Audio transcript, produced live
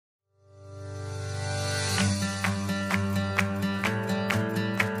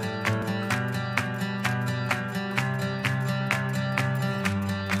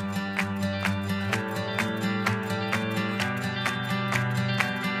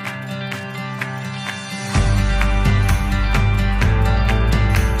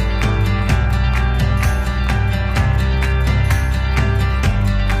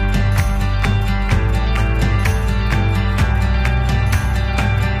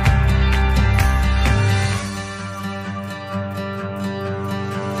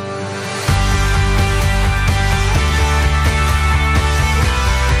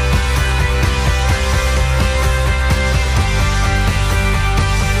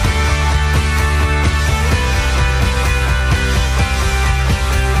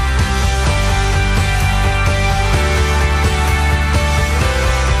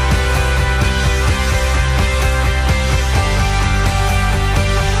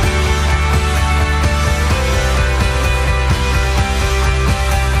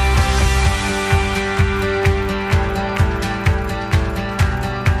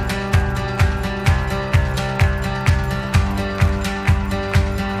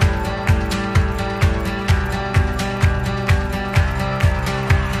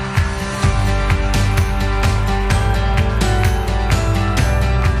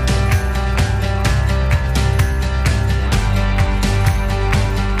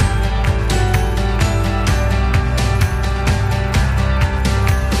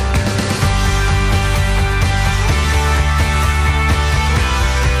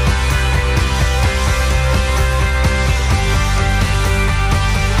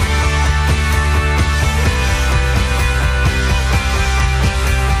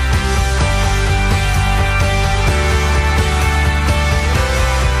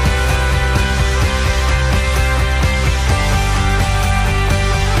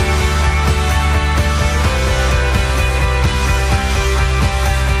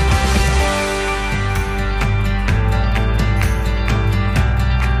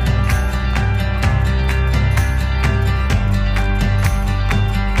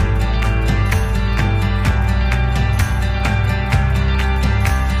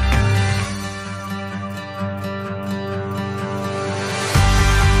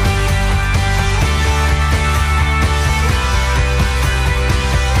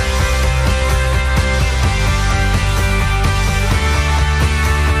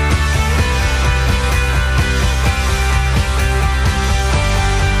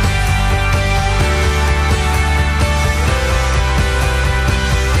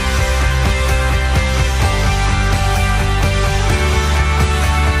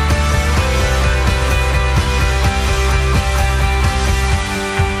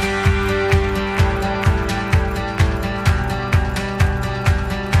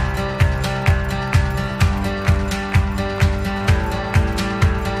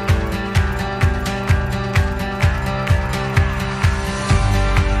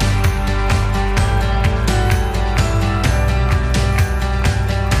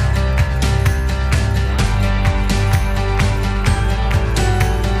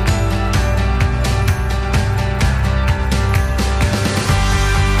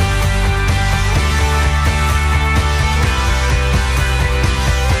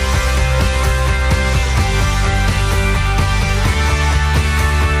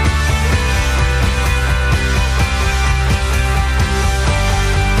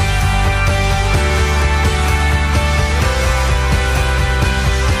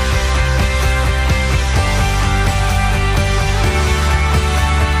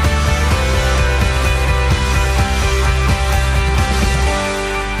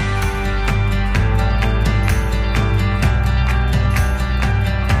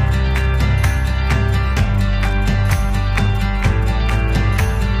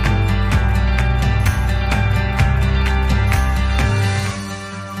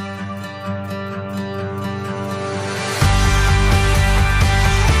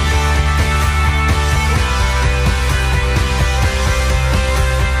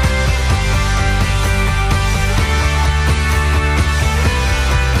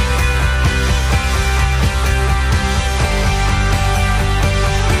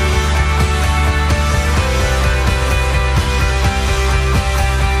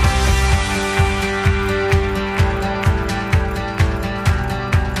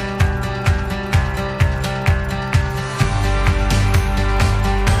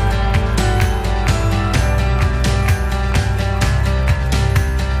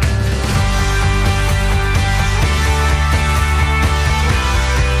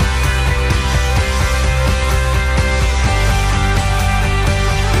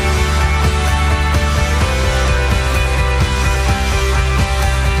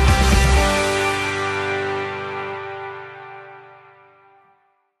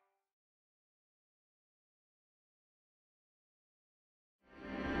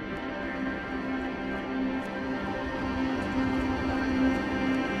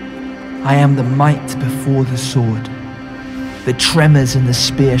I am the might before the sword, the tremors in the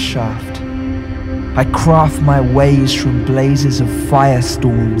spear shaft. I craft my ways from blazes of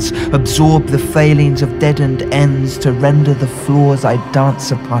firestorms, absorb the failings of deadened ends to render the floors I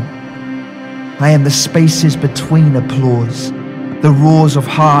dance upon. I am the spaces between applause, the roars of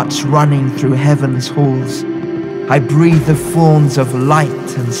hearts running through heaven's halls. I breathe the forms of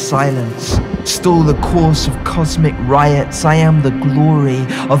light and silence, stall the course of cosmic riots. I am the glory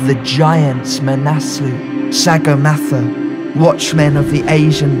of the giants Manaslu, Sagarmatha, watchmen of the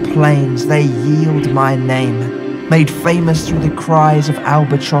Asian plains. They yield my name, made famous through the cries of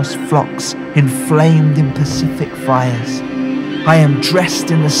albatross flocks, inflamed in Pacific fires. I am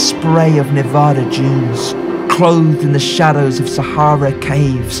dressed in the spray of Nevada dunes, clothed in the shadows of Sahara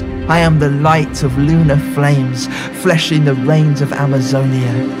caves. I am the light of lunar flames, fleshing the rains of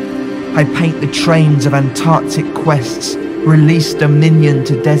Amazonia. I paint the trains of Antarctic quests, release dominion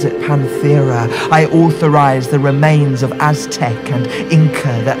to desert Panthera. I authorize the remains of Aztec and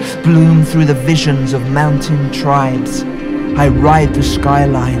Inca that bloom through the visions of mountain tribes. I ride the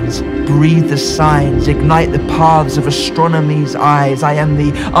skylines, breathe the signs, ignite the paths of astronomy's eyes. I am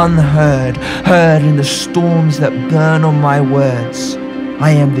the unheard, heard in the storms that burn on my words.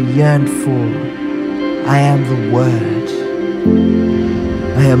 I am the yearned for, I am the word.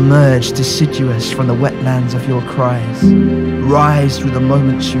 I emerge deciduous from the wetlands of your cries, rise through the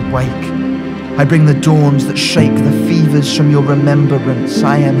moments you wake. I bring the dawns that shake the fevers from your remembrance.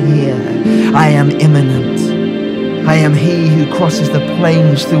 I am here, I am imminent. I am he who crosses the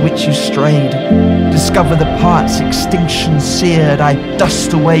plains through which you strayed. Discover the parts extinction seared. I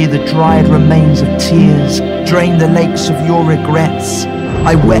dust away the dried remains of tears, drain the lakes of your regrets.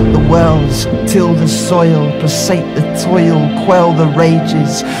 I wet the wells, till the soil, passate the toil, quell the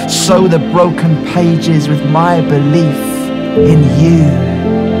rages, sow the broken pages with my belief in you.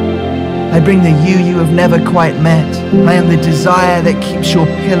 I bring the you have never quite met. I am the desire that keeps your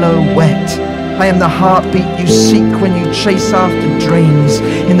pillow wet. I am the heartbeat you seek when you chase after dreams.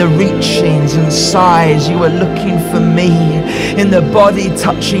 In the reachings and sighs you are looking for me. In the body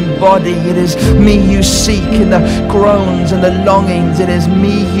touching body, it is me you seek. In the groans and the longings, it is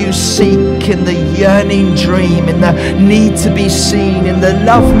me you seek. In the yearning dream, in the need to be seen. In the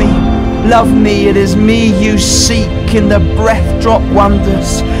love me, it is me you seek. In the breath drop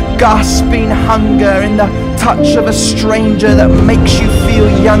wonders, gasping hunger. In the touch of a stranger that makes you feel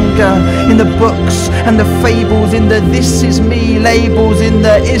younger. In the books and the fables, in the this is me labels, in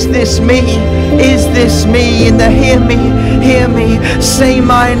the is this me, is this me, in the hear me, say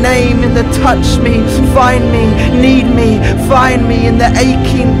my name, in the touch me, find me, need me, find me, in the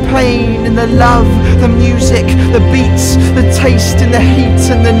aching pain, in the love, the music, the beats, the taste, in the heat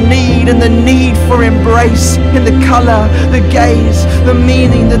and the need for embrace, in the colour, the gaze, the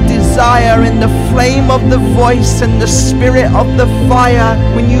meaning, the desire, in the flame of the voice and the spirit of the fire.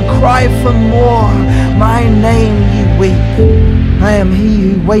 When you cry for more, my name you weep. I am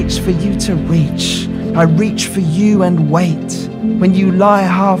he who waits for you to reach. I reach for you and wait. When you lie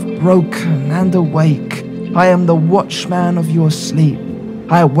half broken and awake, I am the watchman of your sleep.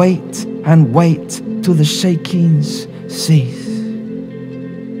 I wait and wait till the shakings cease.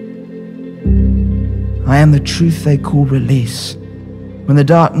 I am the truth they call release. When the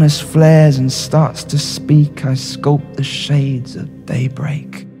darkness flares and starts to speak, I sculpt the shades of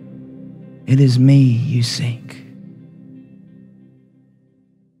daybreak. It is me you seek.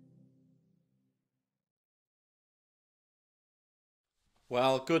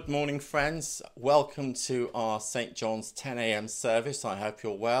 Well, good morning, friends. Welcome to our St. John's 10 a.m. service. I hope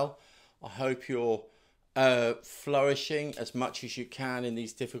you're well. I hope you're flourishing as much as you can in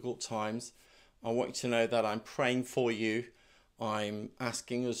these difficult times. I want you to know that I'm praying for you. I'm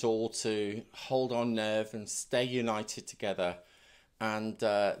asking us all to hold our nerve and stay united together. And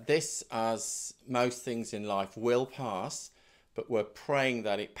this, as most things in life, will pass, but we're praying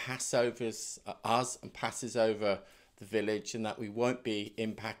that it passes over us and passes over the village, and that we won't be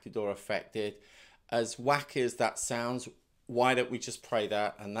impacted or affected. As wacky as that sounds, why don't we just pray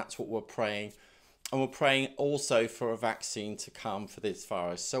that? And that's what we're praying. And we're praying also for a vaccine to come for this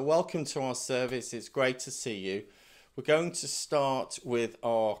virus. So welcome to our service. It's great to see you. We're going to start with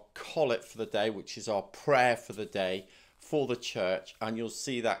our collect for the day, which is our prayer for the day for the church. And you'll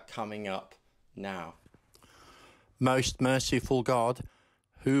see that coming up now. Most merciful God,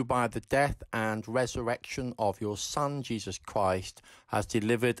 who by the death and resurrection of your Son, Jesus Christ, has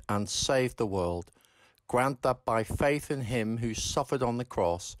delivered and saved the world, grant that by faith in him who suffered on the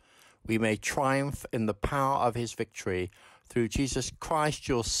cross, we may triumph in the power of his victory through Jesus Christ,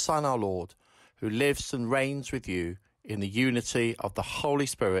 your Son, our Lord, who lives and reigns with you in the unity of the Holy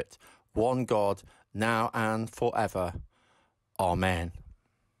Spirit, one God, now and forever. Amen.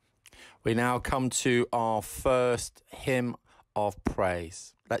 We now come to our first hymn of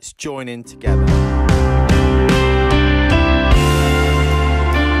praise. Let's join in together.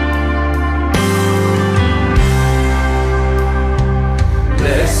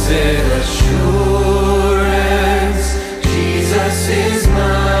 Blessed assurance, Jesus is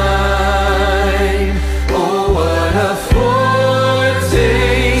mine. Oh, what a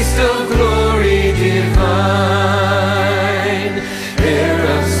foretaste of glory divine. Heir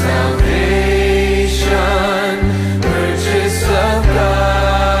of salvation, purchase of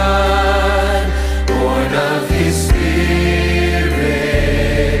God, born of His Spirit,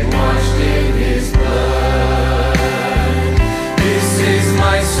 washed in His blood. This is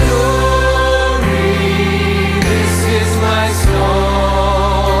my story, this is my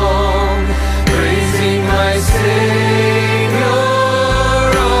song, praising my Savior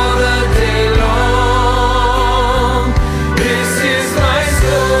all the day long. This is my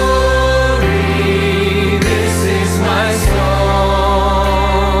story, this is my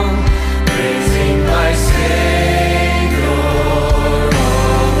song, praising my Savior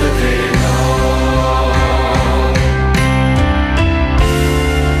all the day long.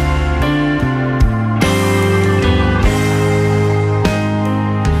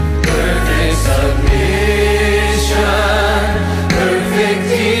 Perfect submission, perfect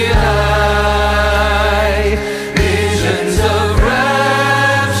delight, visions of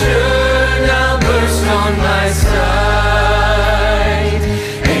rapture now burst on my sight.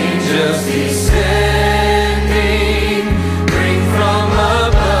 Angels descending, bring from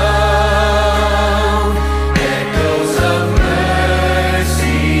above, echoes of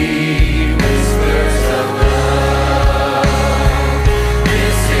mercy, whispers of love.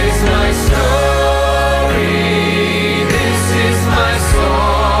 This is my story, this is my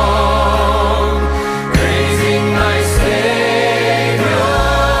song, praising my Savior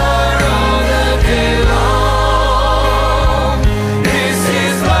all the day long. This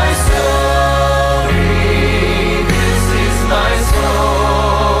is my story, this is my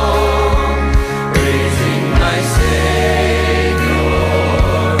song, praising my Savior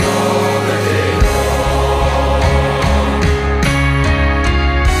all the day long.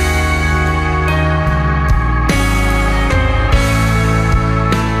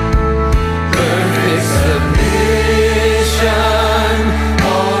 Perfect submission,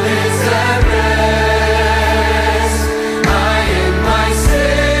 all is at rest. I in my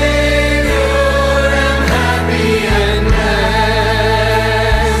Savior am happy and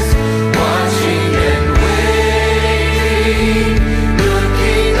blessed, watching and waiting,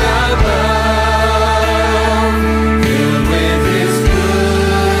 looking above, filled with His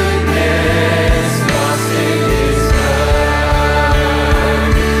goodness, lost in His love.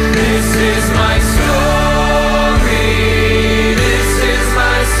 This is my story, this is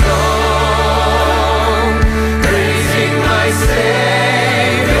my song, praising my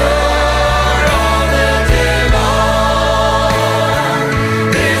Savior all the day long.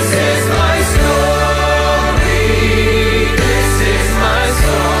 This is my story, this is my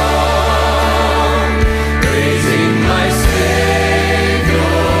song, praising my Savior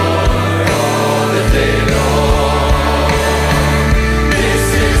all the day long. This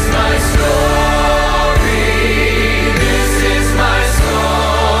is my story, this is my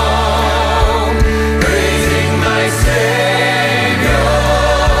song, praising my Savior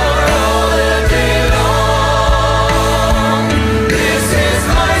all the day long. This is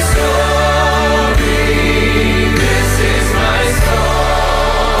my story, this is my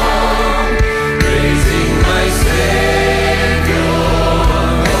song, praising my Savior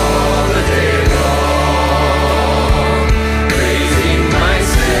all the day long. Praising my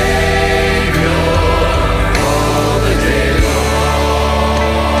Savior all the day long.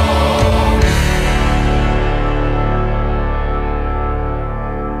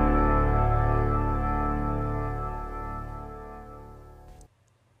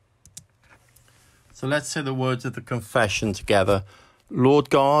 So let's say the words of the confession together. Lord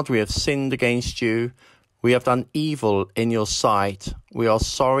God, we have sinned against you. We have done evil in your sight. We are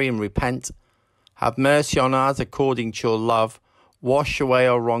sorry and repent. Have mercy on us according to your love. Wash away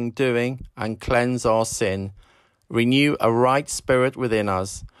our wrongdoing and cleanse our sin. Renew a right spirit within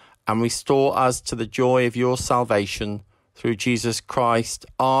us and restore us to the joy of your salvation through Jesus Christ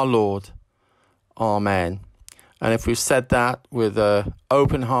our Lord. Amen. And if we've said that with an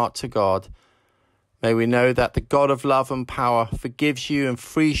open heart to God, may we know that the God of love and power forgives you and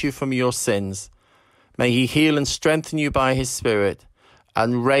frees you from your sins. May he heal and strengthen you by his Spirit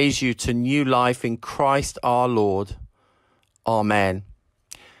and raise you to new life in Christ our Lord. Amen.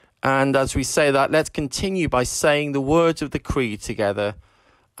 And as we say that, let's continue by saying the words of the creed together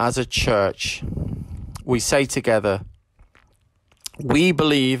as a church. We say together, we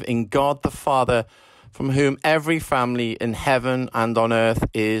believe in God the Father, from whom every family in heaven and on earth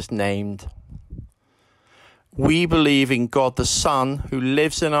is named. We believe in God the Son, who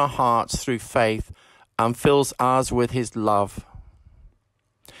lives in our hearts through faith and fills us with his love.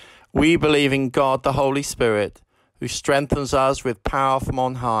 We believe in God the Holy Spirit, who strengthens us with power from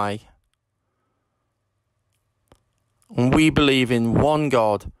on high. And we believe in one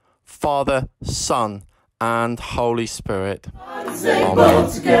God, Father, Son, and Holy Spirit. God is able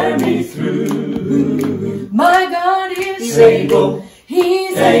to carry me through. My God is able.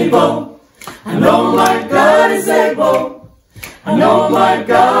 He's able. I know my God is able. I know my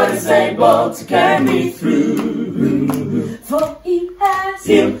God is able to carry me through. For he has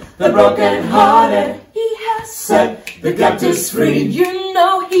healed the brokenhearted. He has set the captives free. You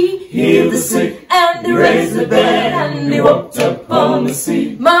know he healed the sick and he raised the dead and he walked upon the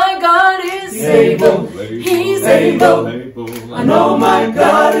sea. My God is able. He's able. I know my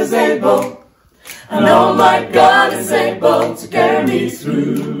God is able. I know my God is able to carry me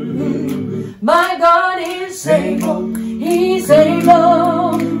through. My God is able. He's able.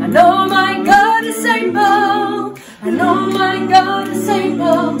 I know my God is able. I know my God is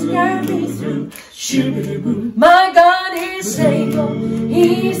able to carry me through. My God is able.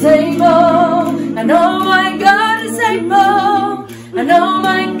 He's able. I know my God is able. I know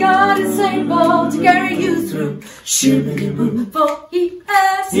my God is able to carry you through. For he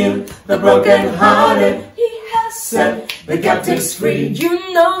has healed the brokenhearted. He has set the captives free.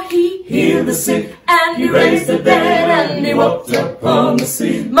 You know he healed the sick and he raised the dead and he walked upon the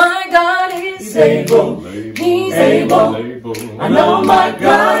sea. My God is able. He's able. I know my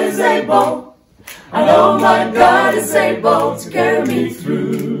God is able. I know my God is able to carry me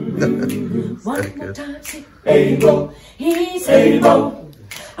through. One more time, say, able. He's able.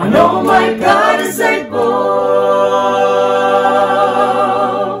 I know my God is able.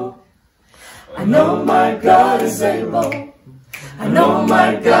 I know my God is able. I know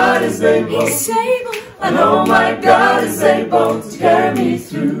my God is able. He's able. I know my God is able to carry me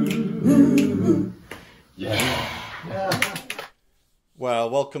through. Yeah. Well,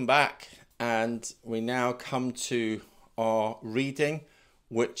 welcome back. And we now come to our reading,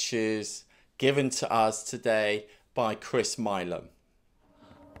 which is given to us today by Chris Milam.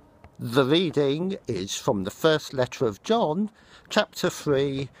 The reading is from the first letter of John, chapter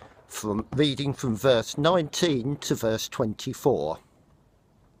 3, reading from verse 19 to verse 24.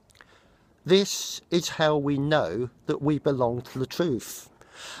 This is how we know that we belong to the truth,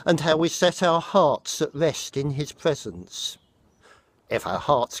 and how we set our hearts at rest in his presence. If our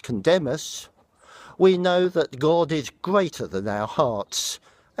hearts condemn us, we know that God is greater than our hearts,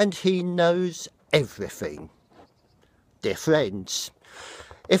 and he knows everything. Dear friends,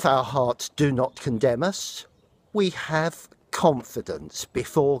 if our hearts do not condemn us, we have confidence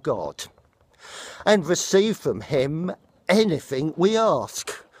before God, and receive from him anything we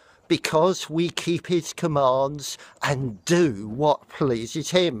ask, because we keep his commands and do what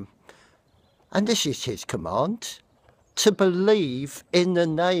pleases him. And this is his command: to believe in the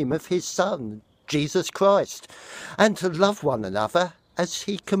name of his Son, Jesus Christ, and to love one another as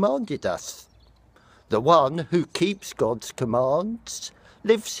he commanded us. The one who keeps God's commands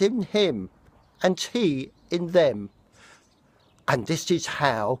lives in him, and he in them. And this is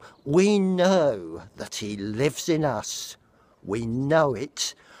how we know that he lives in us. We know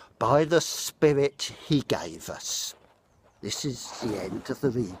it by the Spirit he gave us. This is the end of the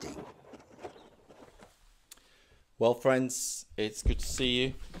reading. Well, friends, it's good to see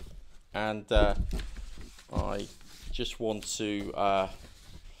you, and I just want to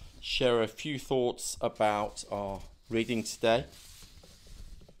share a few thoughts about our reading today.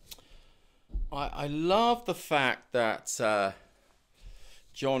 I love the fact that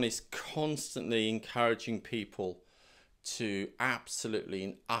John is constantly encouraging people to absolutely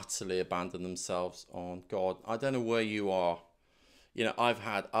and utterly abandon themselves on God. I don't know where you are. You know, I've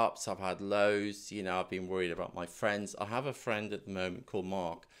had ups, I've had lows, you know, I've been worried about my friends. I have a friend at the moment called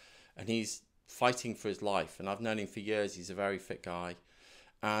Mark, and he's fighting for his life, and I've known him for years. He's a very fit guy,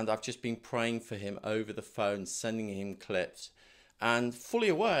 and I've just been praying for him over the phone, sending him clips, and fully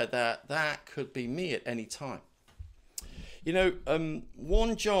aware that that could be me at any time. You know,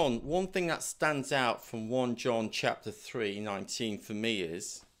 1 John, one thing that stands out from 1 John chapter 3:19 for me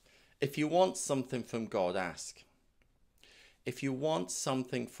is, if you want something from God, ask. If you want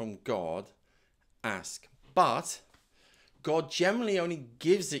something from God, ask. But God generally only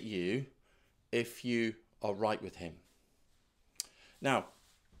gives it you if you are right with him. Now,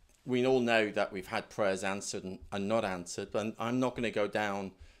 we all know that we've had prayers answered and not answered, but I'm not going to go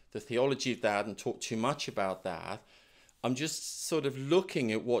down the theology of that and talk too much about that. I'm just sort of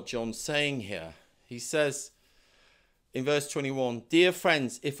looking at what John's saying here. He says in verse 21, "Dear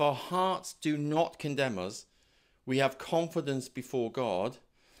friends, if our hearts do not condemn us, we have confidence before God."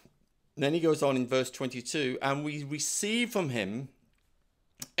 And then he goes on in verse 22, "And we receive from him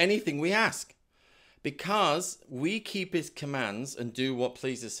anything we ask, because we keep his commands and do what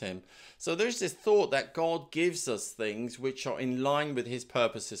pleases him." So there's this thought that God gives us things which are in line with his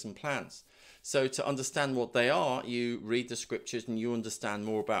purposes and plans. So to understand what they are, you read the scriptures and you understand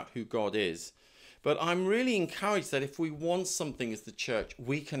more about who God is. But I'm really encouraged that if we want something as the church,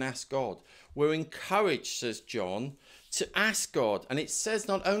 we can ask God. We're encouraged, says John, to ask God. And it says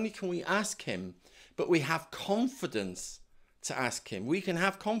not only can we ask him, but we have confidence to ask him. We can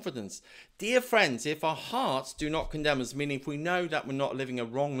have confidence. Dear friends, if our hearts do not condemn us, meaning if we know that we're not living a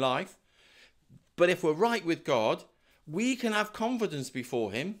wrong life, but if we're right with God, we can have confidence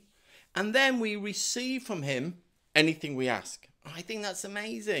before him, and then we receive from him anything we ask. I think that's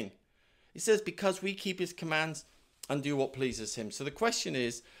amazing. It says, because we keep his commands and do what pleases him. So the question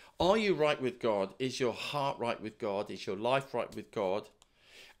is, are you right with God? Is your heart right with God? Is your life right with God?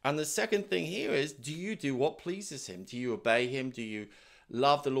 And the second thing here is, do you do what pleases him? Do you obey him? Do you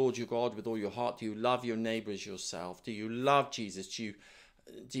love the Lord your God with all your heart? Do you love your neighbor as yourself? Do you love Jesus?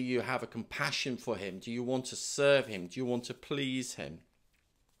 Do you have a compassion for him? Do you want to serve him? Do you want to please him?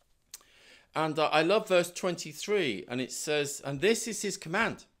 And I love verse 23, and it says, and this is his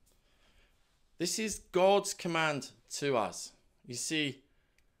command. This is God's command to us. You see,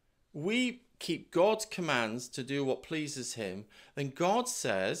 we keep God's commands to do what pleases him. Then God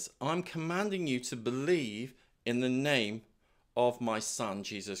says, I'm commanding you to believe in the name of my Son,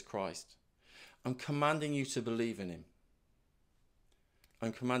 Jesus Christ. I'm commanding you to believe in him.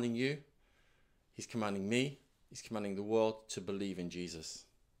 I'm commanding you. He's commanding me. He's commanding the world to believe in Jesus.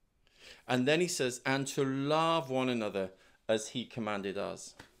 And then he says, and to love one another as he commanded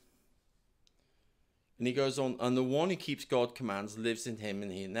us. And he goes on, and the one who keeps God's commands lives in him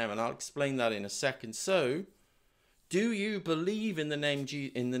and he in them. And I'll explain that in a second. So, do you believe in the name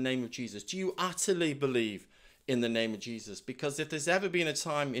of Jesus? Do you utterly believe in the name of Jesus? Because if there's ever been a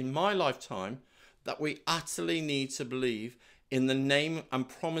time in my lifetime that we utterly need to believe in the name and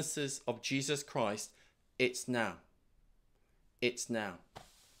promises of Jesus Christ, it's now. It's now.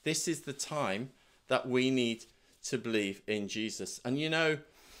 This is the time that we need to believe in Jesus. And you know,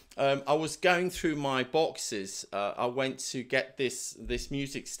 I was going through my boxes. I went to get this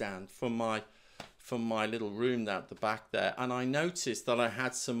music stand from my little room at the back there, and I noticed that I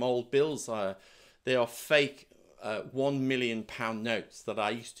had some old bills. They are fake £1 million notes that I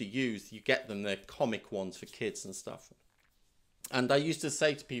used to use. You get them; they're comic ones for kids and stuff. And I used to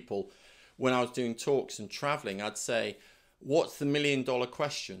say to people when I was doing talks and traveling, I'd say, "What's the $1 million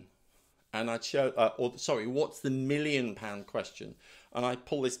question?" And I'd show, what's the £1 million question? And I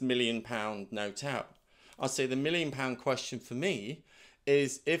pull this £1 million note out. I say the £1 million question for me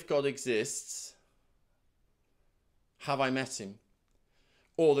is, if God exists, have I met him?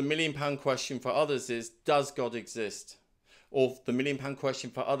 Or the £1 million question for others is, does God exist? Or the £1 million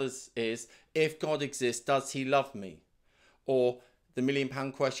question for others is, if God exists, does he love me? Or the £1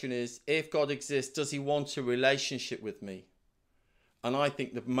 million question is, if God exists, does he want a relationship with me? And I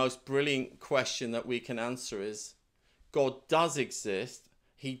think the most brilliant question that we can answer is, God does exist.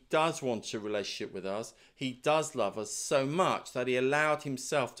 He does want a relationship with us. He does love us so much that he allowed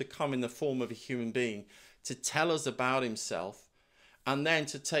himself to come in the form of a human being to tell us about himself, and then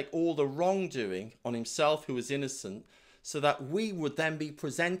to take all the wrongdoing on himself, who was innocent, so that we would then be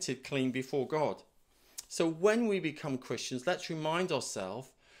presented clean before God. So when we become Christians, let's remind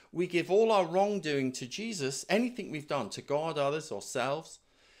ourselves, we give all our wrongdoing to Jesus, anything we've done to God, others, ourselves,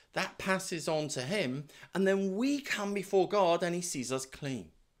 that passes on to him, and then we come before God and he sees us clean.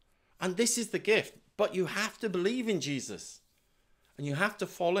 And this is the gift. But you have to believe in Jesus, and you have to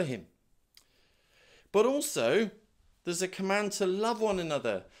follow him. But also, there's a command to love one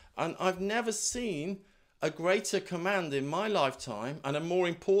another. And I've never seen a greater command in my lifetime, and a more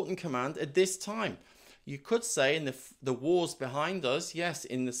important command at this time. You could say in the wars behind us, yes,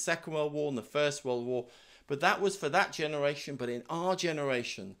 in the Second World War and the First World War, but that was for that generation. But in our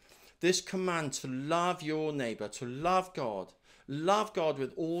generation, this command to love your neighbor, to love God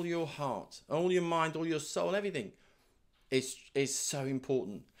with all your heart, all your mind, all your soul, everything, is so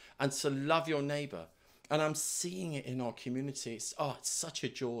important. And to love your neighbor. And I'm seeing it in our community. It's such a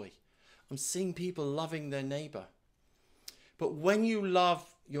joy. I'm seeing people loving their neighbor. But when you love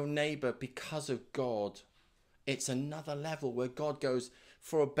your neighbor because of God, it's another level where God goes,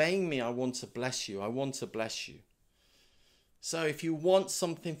 For obeying me, I want to bless you. I want to bless you. So if you want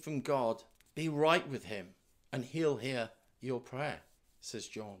something from God, be right with him and he'll hear your prayer, says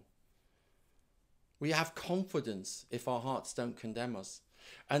John. We have confidence if our hearts don't condemn us.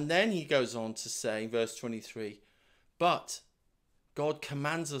 And then he goes on to say, verse 23, but God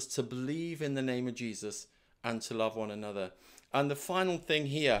commands us to believe in the name of Jesus and to love one another. And the final thing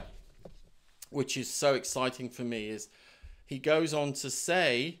here, which is so exciting for me, is he goes on to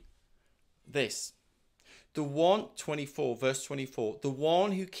say this. The one, 24, verse 24, the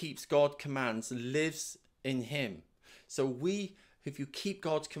one who keeps God's commands lives in him. So if you keep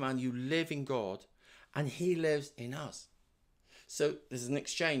God's command, you live in God and he lives in us. So there's an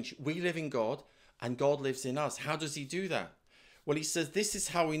exchange. We live in God and God lives in us. How does he do that? Well, he says this is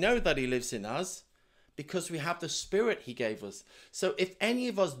how we know that he lives in us, because we have the Spirit he gave us. So if any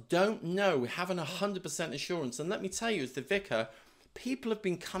of us don't know, we haven't 100% assurance. And let me tell you, as the vicar, people have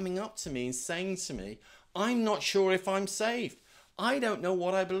been coming up to me and saying to me, I'm not sure if I'm saved. I don't know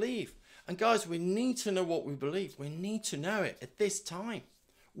what I believe. And guys, we need to know what we believe. We need to know it at this time.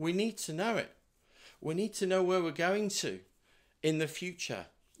 We need to know it. We need to know where we're going to in the future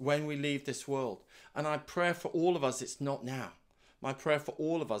when we leave this world. And I pray for all of us, it's not now. My prayer for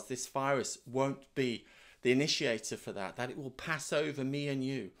all of us, this virus won't be the initiator for that it will pass over me and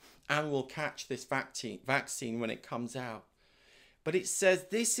you, and we'll catch this vaccine when it comes out. But it says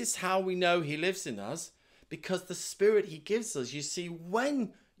this is how we know he lives in us, because the Spirit he gives us. You see,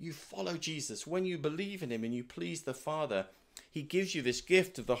 when you follow Jesus, when you believe in him and you please the Father, he gives you this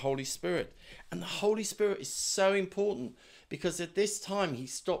gift of the Holy Spirit. And the Holy Spirit is so important, because at this time he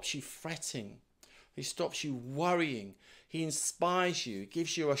stops you fretting. He stops you worrying. He inspires you. He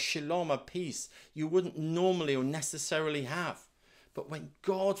gives you a shalom, a peace you wouldn't normally or necessarily have. But when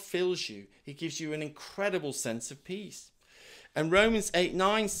God fills you, he gives you an incredible sense of peace. And Romans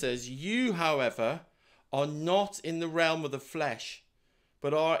 8:9 says, you, however, are not in the realm of the flesh,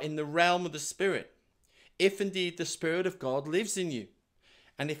 but are in the realm of the Spirit, if indeed the Spirit of God lives in you.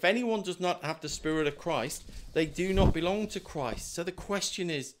 And if anyone does not have the Spirit of Christ, they do not belong to Christ. So the question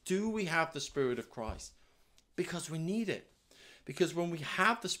is, do we have the Spirit of Christ? Because we need it. Because when we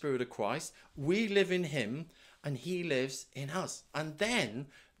have the Spirit of Christ, we live in him and he lives in us. And then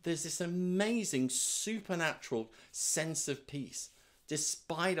there's this amazing supernatural sense of peace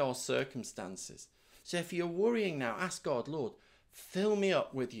despite our circumstances. So if you're worrying now, ask God, Lord, fill me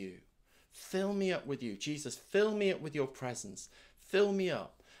up with you. Fill me up with you. Jesus, fill me up with your presence. Fill me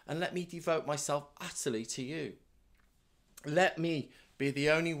up and let me devote myself utterly to you. Let me be the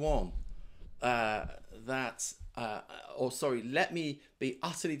only one let me be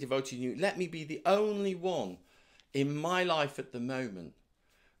utterly devoted to you. Let me be the only one in my life at the moment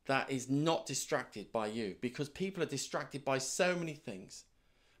that is not distracted by you, because people are distracted by so many things.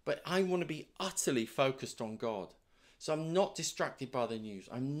 But I want to be utterly focused on God. So I'm not distracted by the news.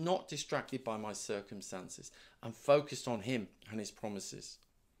 I'm not distracted by my circumstances. I'm focused on him and his promises.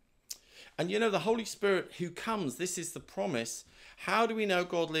 And you know, the Holy Spirit who comes, this is the promise. How do we know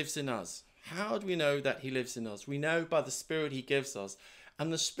God lives in us? How do we know that he lives in us? We know by the Spirit he gives us.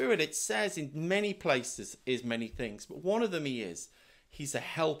 And the Spirit, it says in many places, is many things. But one of them he's a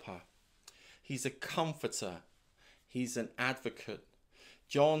helper. He's a comforter. He's an advocate.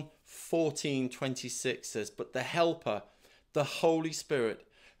 John 14:26 says, but the helper, the Holy Spirit,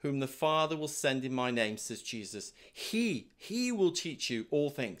 whom the Father will send in my name, says Jesus, he will teach you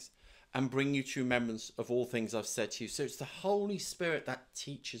all things and bring you to remembrance of all things I've said to you. So it's the Holy Spirit that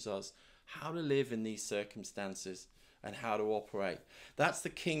teaches us how to live in these circumstances and how to operate. That's the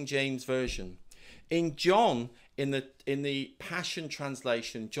King James Version. In John, in the Passion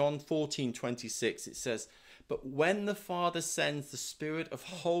Translation, John 14:26, it says, but when the Father sends the Spirit of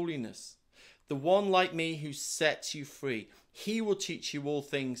holiness, the one like me who sets you free, he will teach you all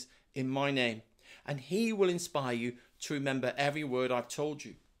things in my name, and he will inspire you to remember every word I've told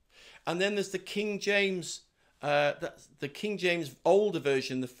you. And then there's the King James, the King James older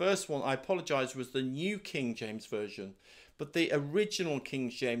version. The first one, I apologize, was the New King James Version. But the original King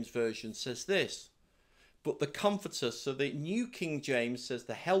James Version says this, but the Comforter. So the New King James says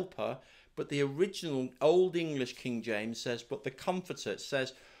the helper, but the original Old English King James says, but the Comforter. It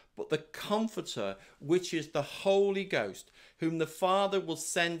says, but the Comforter, which is the Holy Ghost, whom the Father will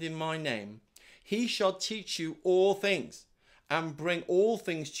send in my name, he shall teach you all things and bring all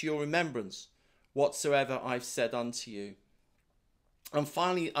things to your remembrance, whatsoever I've said unto you. And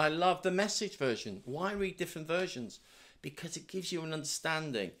finally, I love the Message version. Why read different versions? Because it gives you an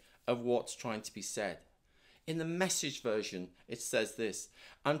understanding of what's trying to be said. In the Message version, it says this,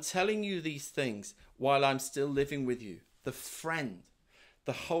 I'm telling you these things while I'm still living with you. The friend,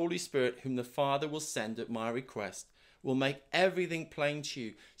 The Holy Spirit, whom the Father will send at my request, will make everything plain to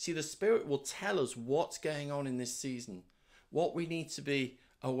you. See, the Spirit will tell us what's going on in this season, what we need to be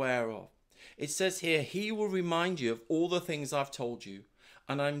aware of. It says here, he will remind you of all the things I've told you,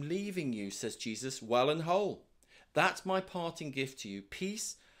 and I'm leaving you, says Jesus, well and whole. That's my parting gift to you.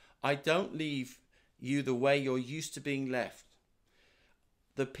 Peace, I don't leave you the way you're used to being left.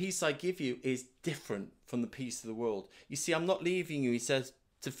 The peace I give you is different from the peace of the world. You see, I'm not leaving you, he says,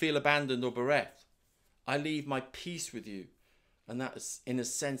 to feel abandoned or bereft. I leave my peace with you. And that is, in a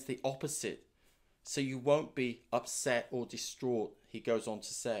sense, the opposite. So you won't be upset or distraught, he goes on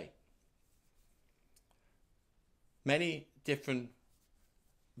to say. Many different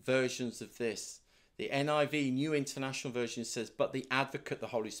versions of this. The NIV, New International Version, says, but the advocate, the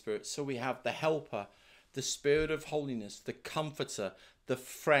Holy Spirit. So we have the helper, the Spirit of holiness, the comforter, the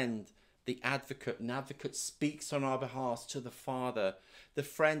friend, the advocate. An advocate speaks on our behalf to the Father. The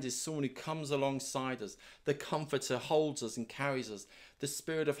friend is someone who comes alongside us. The comforter holds us and carries us. The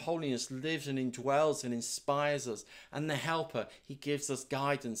Spirit of holiness lives and indwells and inspires us. And the helper, he gives us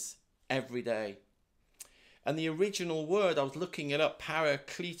guidance every day. And the original word, I was looking it up,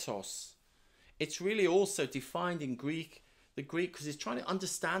 parakletos. It's really also defined in Greek, the Greek, because it's trying to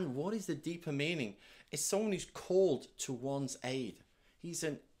understand what is the deeper meaning. It's someone who's called to one's aid. He's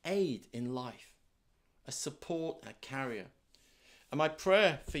an aid in life, a support, a carrier. And my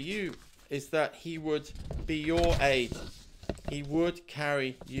prayer for you is that he would be your aid. He would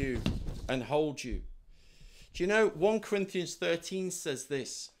carry you and hold you. Do you know 1 Corinthians 13 says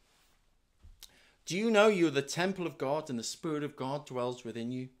this? Do you know you are the temple of God and the Spirit of God dwells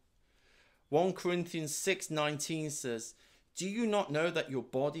within you? 1 Corinthians 6:19 says, do you not know that your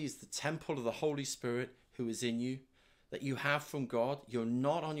body is the temple of the Holy Spirit who is in you, that you have from God? You're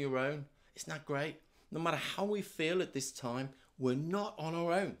not on your own. Isn't that great? No matter how we feel at this time, we're not on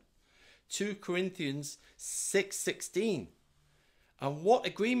our own. 2 Corinthians 6:16. And what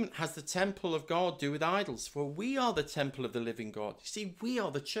agreement has the temple of God do with idols? For we are the temple of the living God. You see, we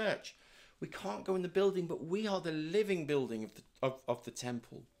are the church. We can't go in the building, but we are the living building of the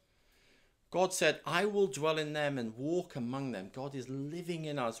temple. God said, I will dwell in them and walk among them. God is living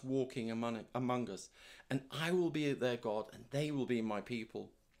in us, walking among us. And I will be their God, and they will be my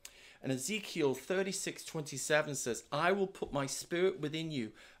people. And Ezekiel 36:27 says, I will put my spirit within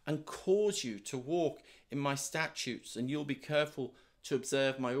you and cause you to walk in my statutes, and you'll be careful to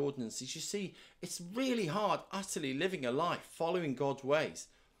observe my ordinances. You see, it's really hard utterly living a life following God's ways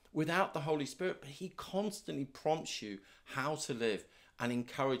without the Holy Spirit, but he constantly prompts you how to live and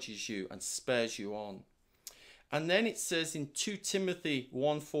encourages you and spurs you on. And then it says in 2 Timothy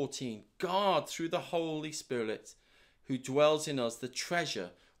 1:14, guard through the Holy Spirit who dwells in us the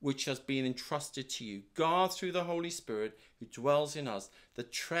treasure which has been entrusted to you. Guard through the Holy Spirit who dwells in us the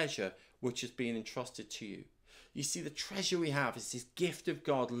treasure which has been entrusted to you. You see, the treasure we have is this gift of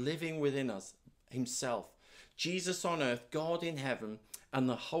God living within us himself. Jesus on earth, God in heaven, and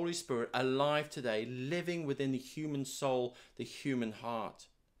the Holy Spirit alive today, living within the human soul, the human heart.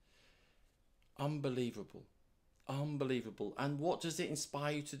 Unbelievable. Unbelievable. And what does it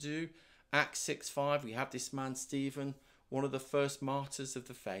inspire you to do? Acts 6:5, we have this man Stephen, one of the first martyrs of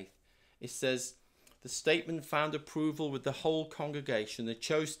the faith. It says, the statement found approval with the whole congregation. They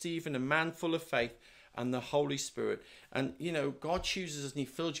chose Stephen, a man full of faith and the Holy Spirit. And, you know, God chooses us and he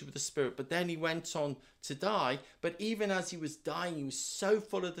fills you with the Spirit. But then he went on to die. But even as he was dying, he was so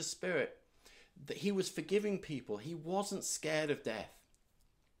full of the Spirit that he was forgiving people. He wasn't scared of death.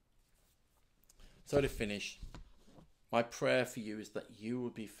 So to finish, my prayer for you is that you will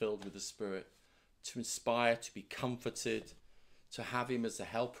be filled with the Spirit, to inspire, to be comforted, to have him as a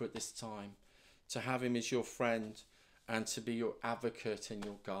helper at this time, to have him as your friend, and to be your advocate and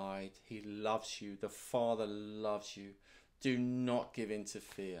your guide. He loves you. The Father loves you. Do not give in to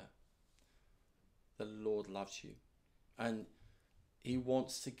fear. The Lord loves you. And he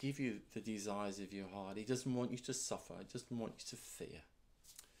wants to give you the desires of your heart. He doesn't want you to suffer. He doesn't want you to fear.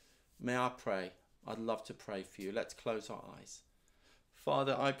 May I pray? I'd love to pray for you. Let's close our eyes.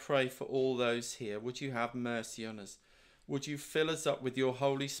 Father, I pray for all those here. Would you have mercy on us? Would you fill us up with your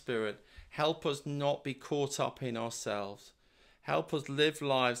Holy Spirit? Help us not be caught up in ourselves. Help us live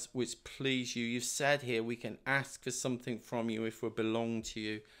lives which please you. You've said here we can ask for something from you if we belong to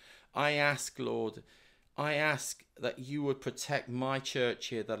you. I ask, Lord, I ask that you would protect my church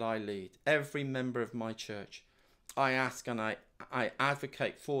here that I lead, every member of my church. I ask and I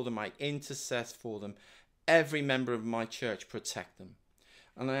advocate for them, I intercess for them. Every member of my church, protect them.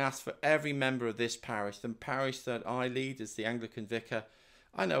 And I ask for every member of this parish, the parish that I lead as the Anglican vicar,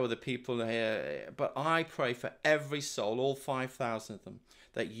 I know other people here, but I pray for every soul, all 5,000 of them,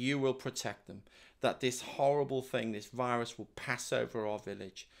 that you will protect them, that this horrible thing, this virus, will pass over our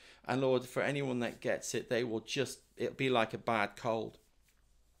village. And Lord, for anyone that gets it, it'll be like a bad cold.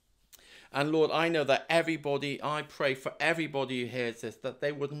 And Lord, I know that I pray for everybody who hears this, that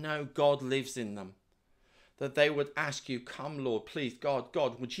they would know God lives in them. That they would ask you, come Lord, please,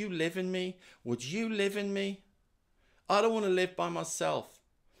 God, would you live in me? Would you live in me? I don't want to live by myself.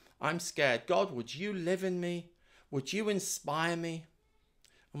 I'm scared. God, would you live in me? Would you inspire me?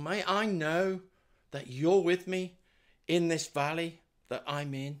 And may I know that you're with me in this valley that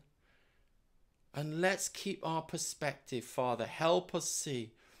I'm in. And let's keep our perspective, Father. Help us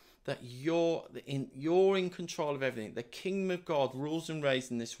see that you're in control of everything. The kingdom of God rules and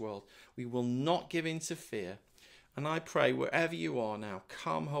reigns in this world. We will not give in to fear. And I pray wherever you are now,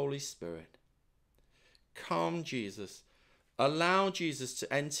 come Holy Spirit. Come Jesus. Allow Jesus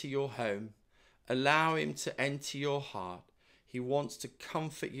to enter your home. Allow him to enter your heart. He wants to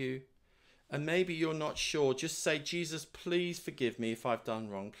comfort you. And maybe you're not sure. Just say, Jesus, please forgive me if I've done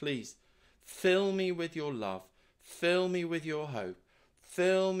wrong. Please fill me with your love. Fill me with your hope.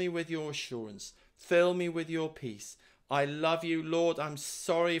 Fill me with your assurance. Fill me with your peace. I love you, Lord. I'm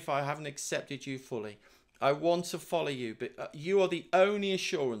sorry if I haven't accepted you fully. I want to follow you, but you are the only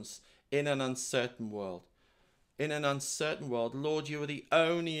assurance in an uncertain world. In an uncertain world, Lord, you are the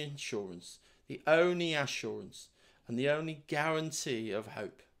only insurance, the only assurance, and the only guarantee of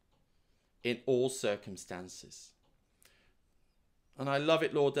hope in all circumstances. And I love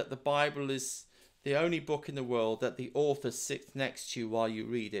it, Lord, that the Bible is the only book in the world that the author sits next to you while you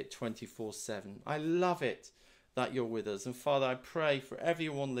read it 24/7. I love it that you're with us. And Father, I pray for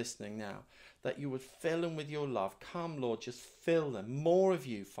everyone listening now that you would fill them with your love. Come, Lord, just fill them. More of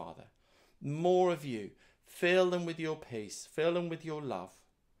you, Father. More of you. Fill them with your peace. Fill them with your love.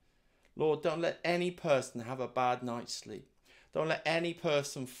 Lord, don't let any person have a bad night's sleep. Don't let any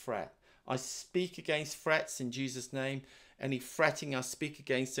person fret. I speak against frets in Jesus' name. Any fretting, I speak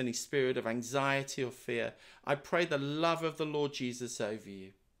against any spirit of anxiety or fear. I pray the love of the Lord Jesus over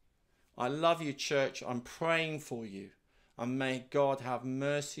you. I love you, church. I'm praying for you. And may God have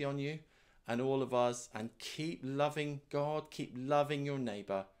mercy on you and all of us. And keep loving God. Keep loving your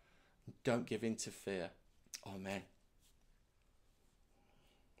neighbour. Don't give in to fear. Amen.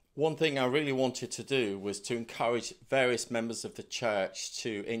 One thing I really wanted to do was to encourage various members of the church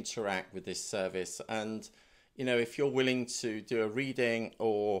to interact with this service. And, you know, if you're willing to do a reading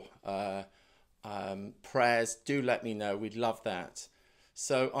or prayers, do let me know. We'd love that.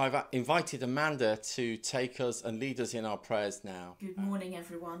 So I've invited Amanda to take us and lead us in our prayers now. Good morning,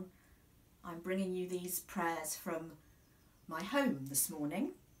 everyone. I'm bringing you these prayers from my home this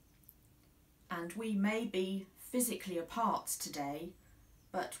morning. And we may be physically apart today,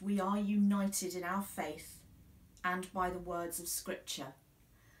 but we are united in our faith and by the words of Scripture.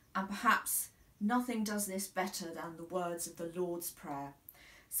 And perhaps nothing does this better than the words of the Lord's Prayer.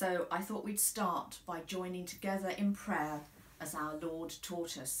 So I thought we'd start by joining together in prayer as our Lord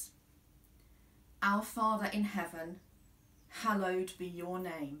taught us. Our Father in heaven, hallowed be your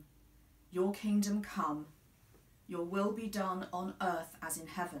name. Your kingdom come. Your will be done on earth as in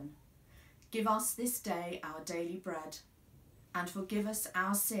heaven. Give us this day our daily bread, and forgive us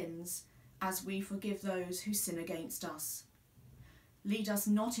our sins as we forgive those who sin against us. Lead us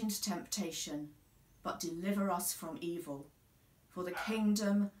not into temptation, but deliver us from evil. For the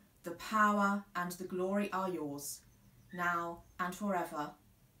kingdom, the power, and the glory are yours, now and forever.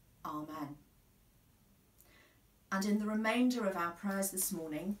 Amen. And in the remainder of our prayers this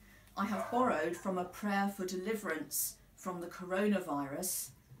morning, I have borrowed from a prayer for deliverance from the coronavirus,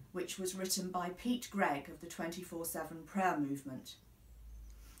 which was written by Pete Greig of the 24/7 prayer movement.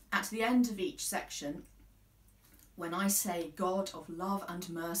 At the end of each section, when I say God of love and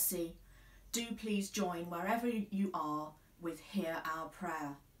mercy, do please join wherever you are with Hear Our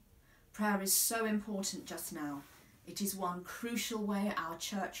Prayer. Prayer is so important just now. It is one crucial way our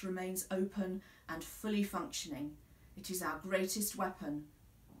church remains open and fully functioning. It is our greatest weapon.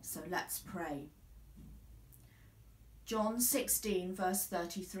 So let's pray. John 16 verse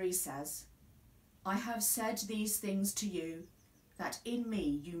 33 says, I have said these things to you, that in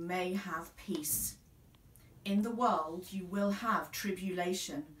me you may have peace. In the world you will have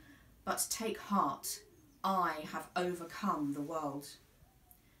tribulation, but take heart, I have overcome the world.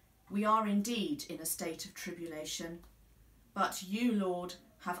 We are indeed in a state of tribulation, but you, Lord,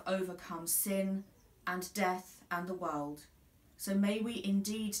 have overcome sin and death and the world. So may we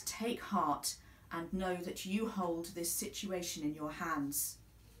indeed take heart and know that you hold this situation in your hands.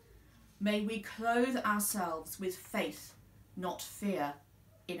 May we clothe ourselves with faith, not fear,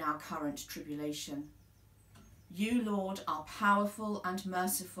 in our current tribulation. You, Lord, are powerful and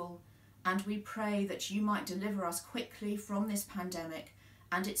merciful, and we pray that you might deliver us quickly from this pandemic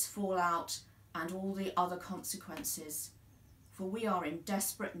and its fallout and all the other consequences. For we are in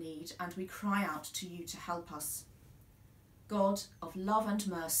desperate need and we cry out to you to help us. God of love and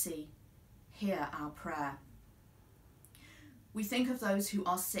mercy, hear our prayer. We think of those who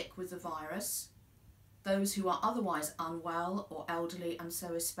are sick with the virus, those who are otherwise unwell or elderly and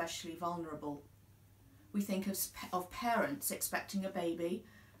so especially vulnerable. We think of parents expecting a baby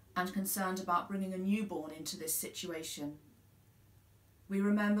and concerned about bringing a newborn into this situation. We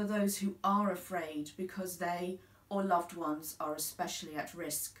remember those who are afraid because they or loved ones are especially at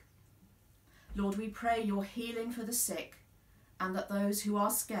risk. Lord, we pray your healing for the sick and that those who are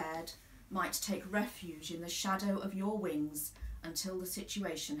scared might take refuge in the shadow of your wings until the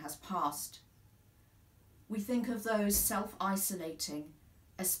situation has passed. We think of those self-isolating,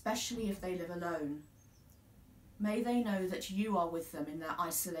 especially if they live alone. May they know that you are with them in their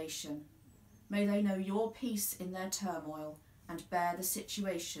isolation. May they know your peace in their turmoil and bear the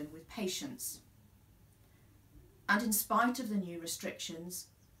situation with patience. And in spite of the new restrictions,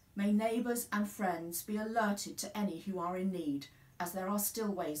 may neighbours and friends be alerted to any who are in need, as there are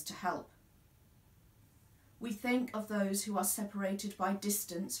still ways to help. We think of those who are separated by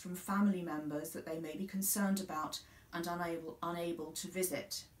distance from family members that they may be concerned about and unable to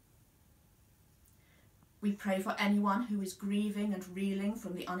visit. We pray for anyone who is grieving and reeling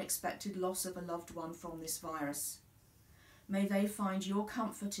from the unexpected loss of a loved one from this virus. May they find your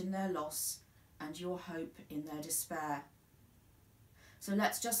comfort in their loss and your hope in their despair. So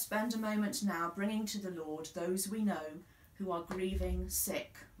let's just spend a moment now bringing to the Lord those we know who are grieving,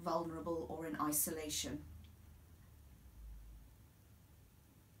 sick, vulnerable, or in isolation.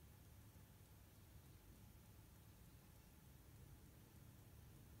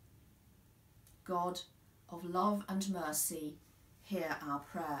 God of love and mercy, hear our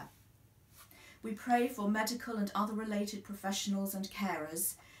prayer. We pray for medical and other related professionals and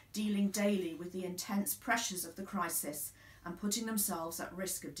carers dealing daily with the intense pressures of the crisis and putting themselves at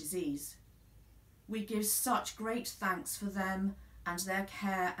risk of disease. We give such great thanks for them and their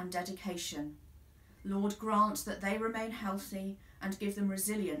care and dedication. Lord, grant that they remain healthy and give them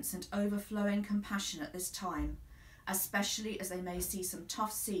resilience and overflowing compassion at this time, especially as they may see some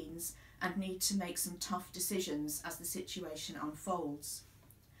tough scenes and need to make some tough decisions as the situation unfolds.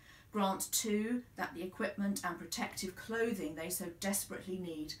 Grant too that the equipment and protective clothing they so desperately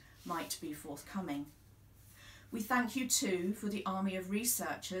need might be forthcoming. We thank you too for the army of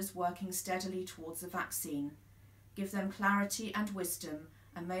researchers working steadily towards the vaccine. Give them clarity and wisdom,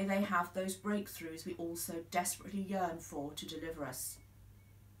 and may they have those breakthroughs we all so desperately yearn for to deliver us.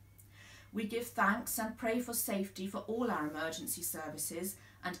 We give thanks and pray for safety for all our emergency services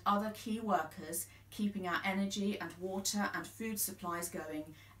and other key workers, keeping our energy and water and food supplies going,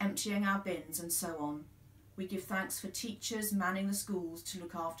 emptying our bins and so on. We give thanks for teachers manning the schools to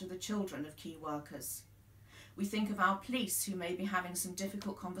look after the children of key workers. We think of our police who may be having some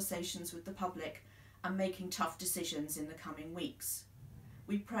difficult conversations with the public and making tough decisions in the coming weeks.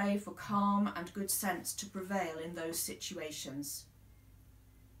 We pray for calm and good sense to prevail in those situations.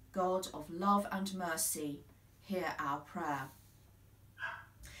 God of love and mercy, hear our prayer.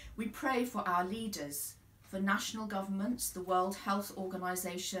 We pray for our leaders, for national governments, the World Health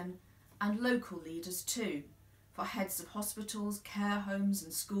Organization, and local leaders too, for heads of hospitals, care homes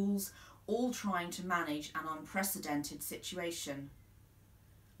and schools, all trying to manage an unprecedented situation.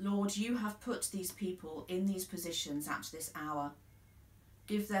 Lord, you have put these people in these positions at this hour.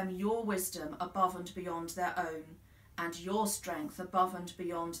 Give them your wisdom above and beyond their own, and your strength above and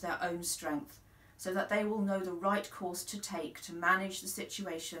beyond their own strength, so that they will know the right course to take to manage the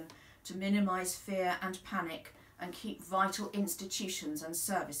situation, to minimise fear and panic, and keep vital institutions and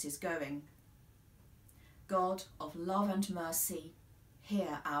services going. God of love and mercy,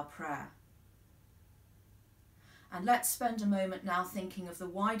 hear our prayer. And let's spend a moment now thinking of the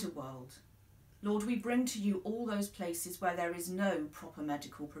wider world. Lord, we bring to you all those places where there is no proper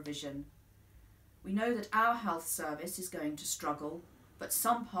medical provision. We know that our health service is going to struggle, but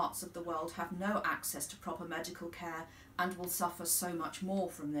some parts of the world have no access to proper medical care and will suffer so much more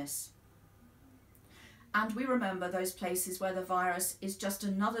from this. And we remember those places where the virus is just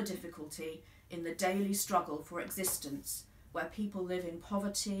another difficulty in the daily struggle for existence, where people live in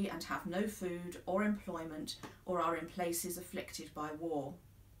poverty and have no food or employment or are in places afflicted by war.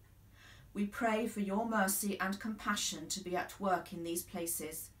 We pray for your mercy and compassion to be at work in these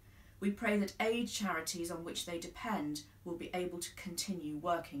places. We pray that aid charities on which they depend will be able to continue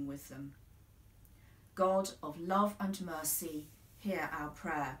working with them. God of love and mercy, hear our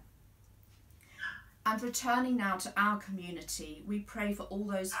prayer. And returning now to our community, we pray for all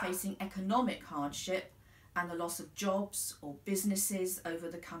those facing economic hardship and the loss of jobs or businesses over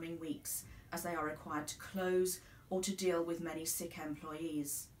the coming weeks as they are required to close or to deal with many sick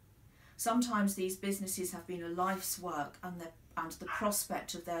employees. Sometimes these businesses have been a life's work and the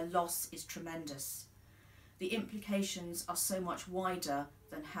prospect of their loss is tremendous. The implications are so much wider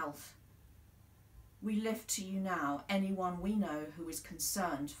than health. We lift to you now anyone we know who is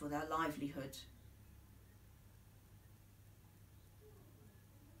concerned for their livelihood.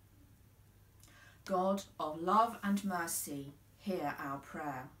 God of love and mercy, hear our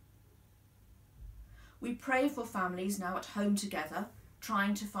prayer. We pray for families now at home together,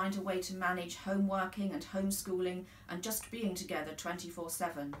 trying to find a way to manage home working and homeschooling and just being together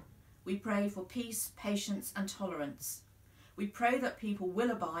 24/7. We pray for peace, patience and tolerance. We pray that people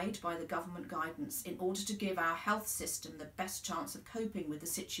will abide by the government guidance in order to give our health system the best chance of coping with the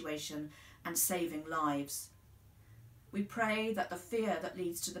situation and saving lives. We pray that the fear that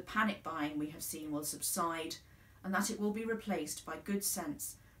leads to the panic buying we have seen will subside and that it will be replaced by good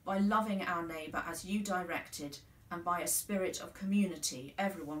sense, by loving our neighbour as you directed, and by a spirit of community,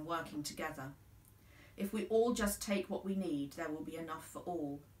 everyone working together. If we all just take what we need, there will be enough for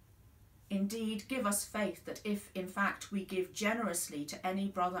all. Indeed, give us faith that if, in fact, we give generously to any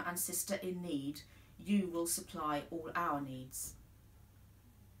brother and sister in need, you will supply all our needs.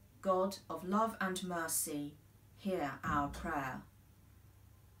 God of love and mercy, hear our prayer.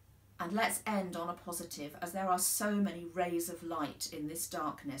 And let's end on a positive, as there are so many rays of light in this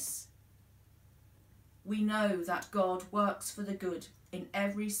darkness. We know that God works for the good in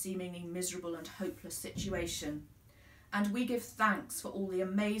every seemingly miserable and hopeless situation, and we give thanks for all the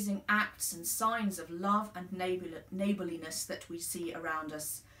amazing acts and signs of love and neighbourliness that we see around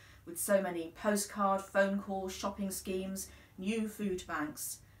us, with so many postcard, phone calls, shopping schemes, new food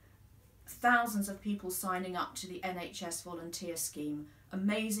banks, thousands of people signing up to the NHS volunteer scheme,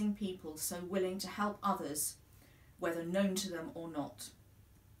 amazing people so willing to help others, whether known to them or not.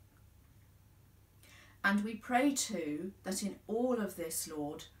 And we pray too that in all of this,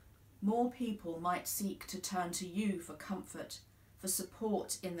 Lord, more people might seek to turn to you for comfort, for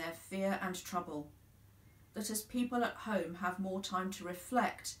support in their fear and trouble, that as people at home have more time to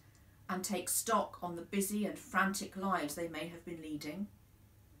reflect and take stock on the busy and frantic lives they may have been leading,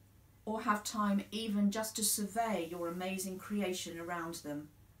 or have time even just to survey your amazing creation around them,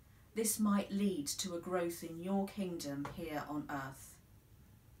 this might lead to a growth in your kingdom here on earth.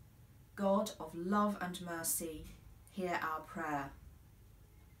 God of love and mercy, hear our prayer.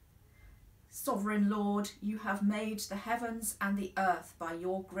 Sovereign Lord, you have made the heavens and the earth by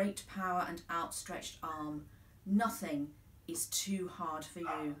your great power and outstretched arm. Nothing is too hard for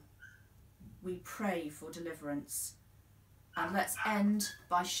you. We pray for deliverance. And let's end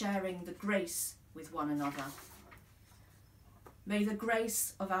by sharing the grace with one another. May the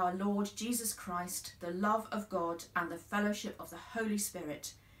grace of our Lord Jesus Christ, the love of God, and the fellowship of the Holy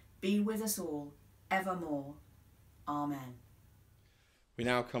Spirit be with us all evermore. Amen. We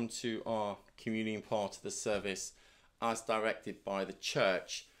now come to our communion part of the service as directed by the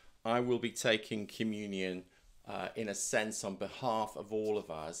church. I will be taking communion in a sense on behalf of all of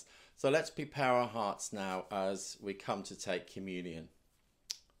us. So let's prepare our hearts now as we come to take communion.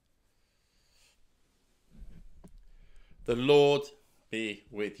 The Lord be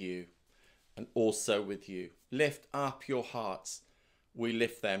with you and also with you. Lift up your hearts. We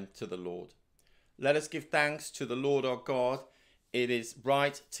lift them to the Lord. Let us give thanks to the Lord our God. It is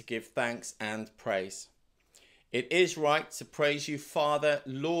right to give thanks and praise. It is right to praise you, Father,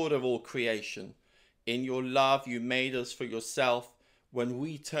 Lord of all creation. In your love you made us for yourself. When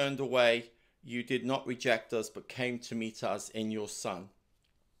we turned away, you did not reject us, but came to meet us in your Son.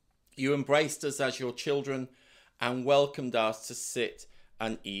 You embraced us as your children and welcomed us to sit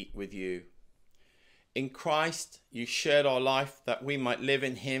and eat with you. In Christ, you shared our life that we might live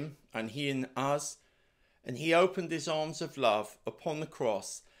in him and he in us. And he opened his arms of love upon the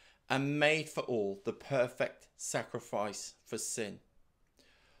cross and made for all the perfect sacrifice for sin.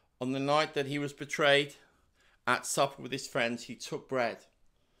 On the night that he was betrayed, at supper with his friends, he took bread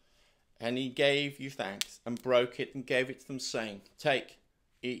and he gave you thanks and broke it and gave it to them, saying, "Take,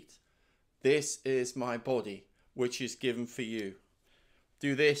 eat. This is my body, which is given for you.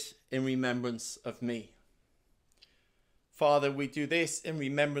 Do this in remembrance of me." Father, we do this in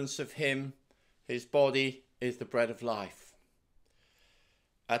remembrance of him. His body is the bread of life.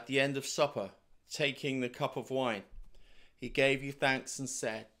 At the end of supper, taking the cup of wine, he gave you thanks and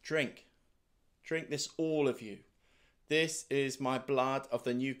said, "Drink. Drink this, all of you. This is my blood of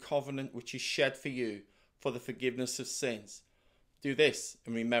the new covenant, which is shed for you for the forgiveness of sins. Do this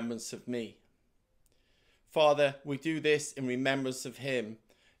in remembrance of me. Father, we do this in remembrance of him.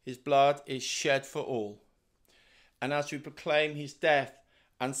 His blood is shed for all. And as we proclaim his death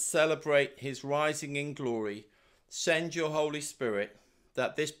and celebrate his rising in glory, send your Holy Spirit,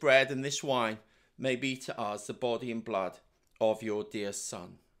 that this bread and this wine may be to us the body and blood of your dear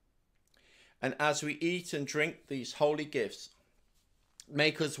Son. And as we eat and drink these holy gifts,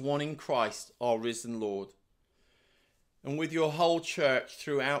 make us one in Christ, our risen Lord. And with your whole church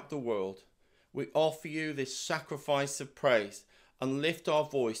throughout the world, we offer you this sacrifice of praise and lift our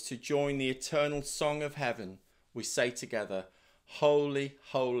voice to join the eternal song of heaven. We say together, Holy,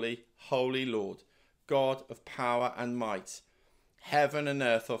 holy, holy Lord, God of power and might. Heaven and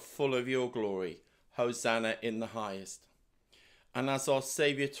earth are full of your glory. Hosanna in the highest. And as our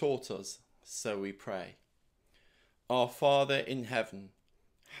Saviour taught us, so we pray. Our Father in heaven,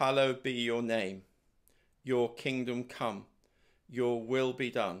 hallowed be your name. Your kingdom come, your will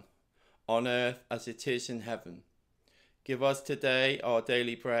be done, on earth as it is in heaven. Give us today our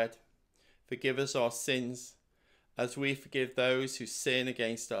daily bread. Forgive us our sins, as we forgive those who sin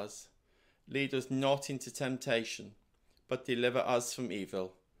against us. Lead us not into temptation, but deliver us from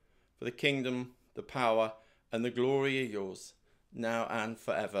evil. For the kingdom, the power, and the glory are yours, now and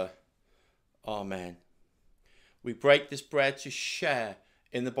forever. Amen. We break this bread to share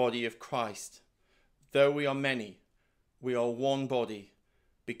in the body of Christ. Though we are many, we are one body,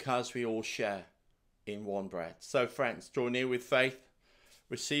 because we all share in one bread. So friends, draw near with faith,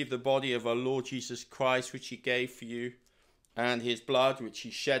 receive the body of our Lord Jesus Christ, which he gave for you, and his blood, which he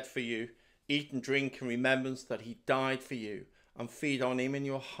shed for you. Eat and drink in remembrance that he died for you, and feed on him in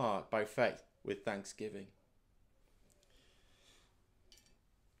your heart by faith with thanksgiving.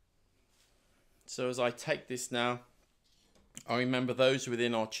 So as I take this now, I remember those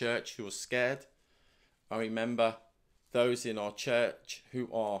within our church who are scared. I remember those in our church who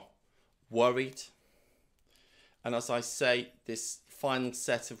are worried. And as I say this final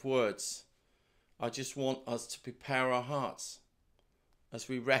set of words, I just want us to prepare our hearts as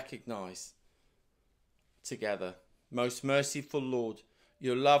we recognize together, most merciful Lord,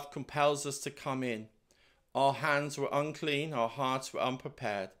 your love compels us to come in. Our hands were unclean, our hearts were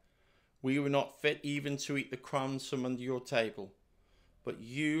unprepared. We were not fit even to eat the crumbs from under your table. But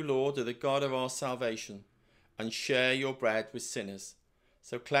you, Lord, are the God of our salvation, and share your bread with sinners.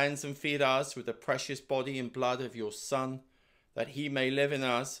 So cleanse and feed us with the precious body and blood of your Son, that he may live in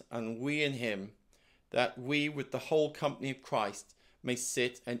us and we in him, that we with the whole company of Christ may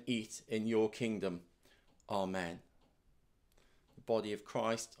sit and eat in your kingdom. Amen. The body of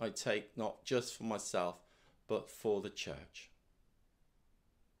Christ I take not just for myself, but for the church.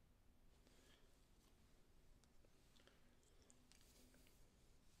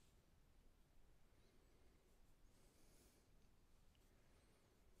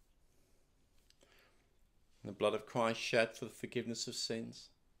 The blood of Christ shed for the forgiveness of sins.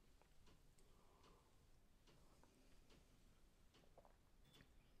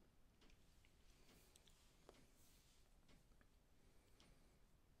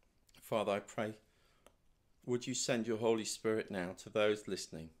 Father, I pray, would you send your Holy Spirit now to those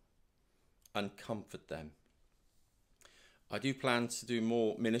listening and comfort them. I do plan to do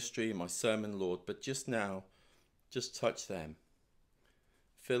more ministry in my sermon, Lord, but just now, just touch them.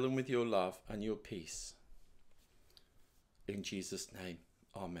 Fill them with your love and your peace. In Jesus' name,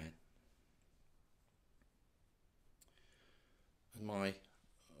 amen. And my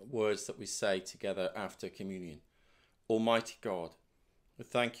words that we say together after communion. Almighty God, we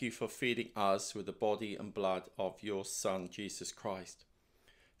thank you for feeding us with the body and blood of your Son, Jesus Christ.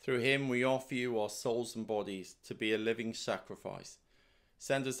 Through him we offer you our souls and bodies to be a living sacrifice.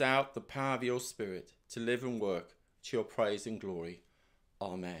 Send us out the power of your Spirit to live and work to your praise and glory.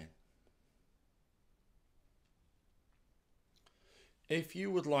 Amen. If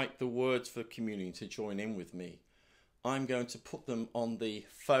you would like the words for communion to join in with me, I'm going to put them on the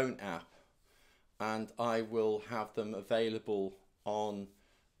phone app, and I will have them available on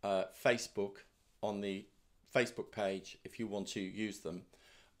Facebook, on the Facebook page if you want to use them.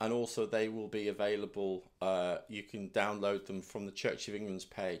 And also they will be available, you can download them from the Church of England's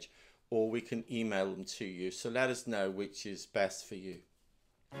page, or we can email them to you. So let us know which is best for you.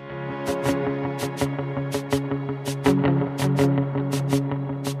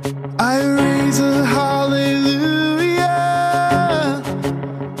 I raise a hallelujah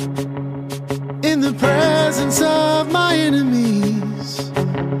in the presence of my enemies.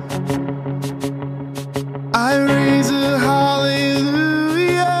 I raise a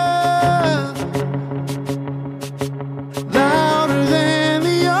hallelujah louder than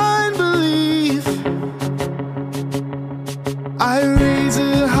the unbelief. I raise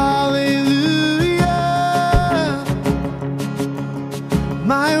a hallelujah.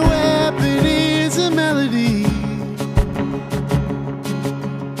 My weapon is a melody.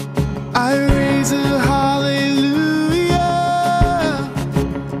 I raise a hallelujah.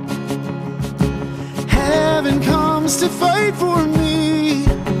 Heaven comes to fight for me.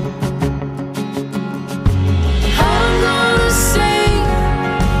 I'm gonna sing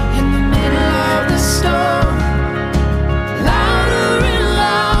in the middle of the storm. Louder and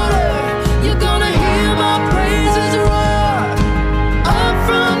louder, you're gonna hear my praises roar. Up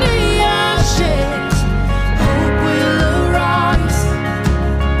from the ashes, hope will arise.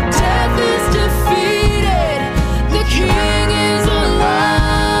 Death is defeated, the King is alive.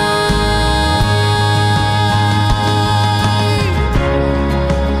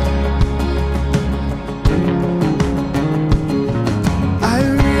 I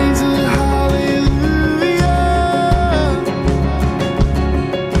raise a hallelujah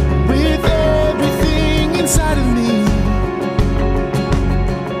with everything inside of me.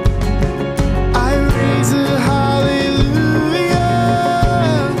 I raise a hallelujah.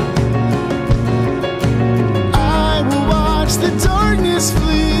 I will watch the darkness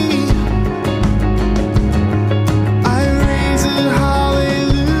flee. I raise a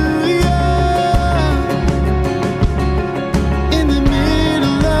hallelujah in the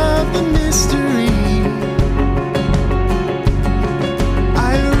middle of the mystery.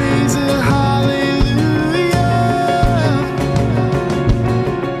 I raise a hallelujah.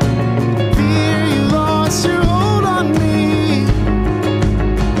 Fear, you lost your hold on me.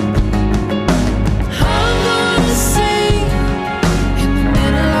 I'm gonna sing in the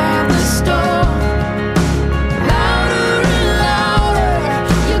middle of the storm. Louder and louder,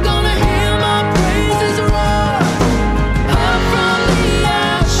 you're gonna hear my praises roar. Up from the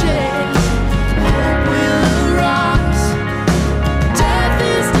ashes, hope will arise. Death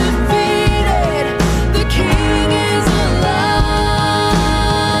is defeated, the King is alive.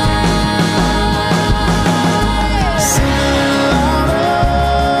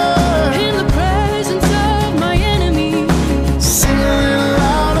 In the presence of my enemies, Sing a little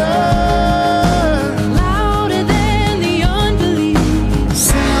louder. louder than the unbelief.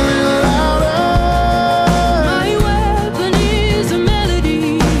 Sing a little louder. My weapon is a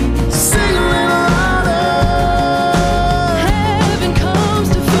melody. Sing a little louder. Heaven comes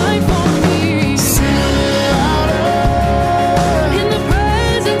to fight for me. Sing a little louder. In the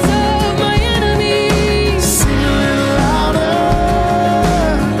presence of my enemies, Sing a little louder.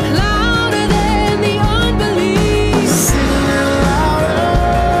 louder than the unbelief. Sing a little louder.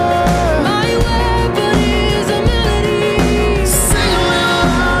 My weapon is a melody. Sing a little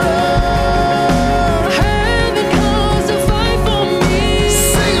louder. Heaven comes to fight for me.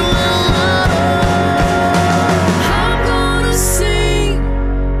 Sing a little louder. I'm gonna sing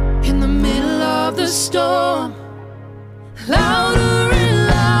in the middle of the storm. Louder and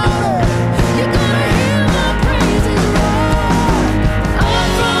louder, you're gonna hear my praises roar. Up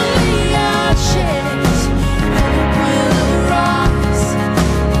from the ashes, hope will arise.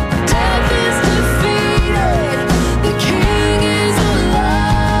 Death is defeated, the King is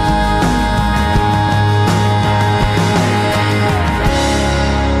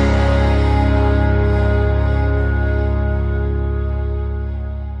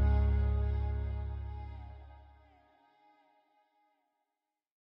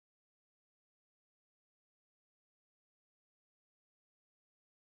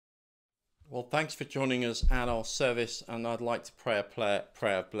Well, thanks for joining us at our service, and I'd like to pray a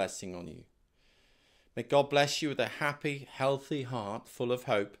prayer of blessing on you. May God bless you with a happy, healthy heart full of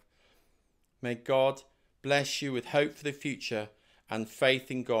hope. May God bless you with hope for the future and faith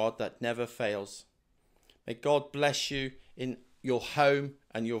in God that never fails. May God bless you in your home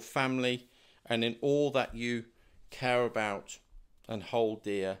and your family and in all that you care about and hold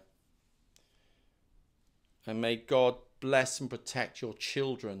dear. And may God bless and protect your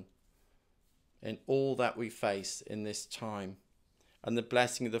children in all that we face in this time. And the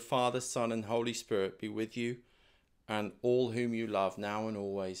blessing of the Father, Son, and Holy Spirit be with you and all whom you love now and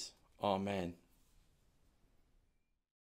always. Amen.